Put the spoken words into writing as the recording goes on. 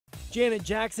Janet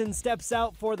Jackson steps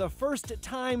out for the first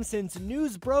time since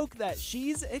news broke that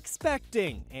she's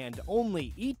expecting, and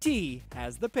only E.T.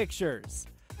 has the pictures.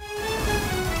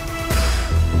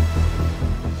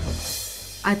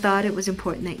 I thought it was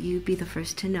important that you be the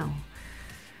first to know.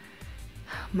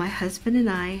 My husband and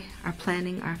I are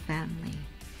planning our family.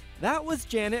 That was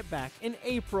Janet back in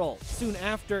April, soon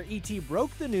after E.T.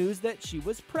 broke the news that she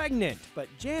was pregnant, but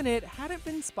Janet hadn't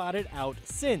been spotted out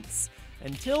since.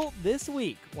 Until this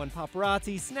week, when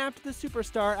paparazzi snapped the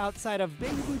superstar outside of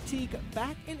Baby Boutique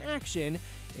back in action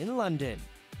in London.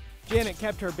 Janet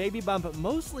kept her baby bump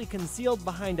mostly concealed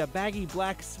behind a baggy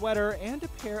black sweater and a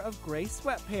pair of gray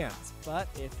sweatpants. But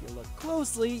if you look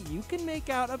closely, you can make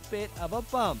out a bit of a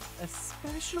bump,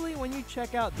 especially when you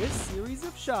check out this series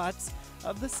of shots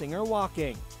of the singer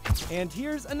walking. And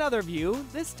here's another view,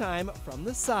 this time from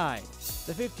the side.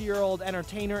 The 50-year-old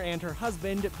entertainer and her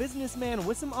husband, businessman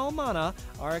Wissam Al-Mana,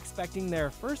 are expecting their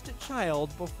first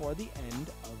child before the end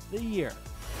of the year.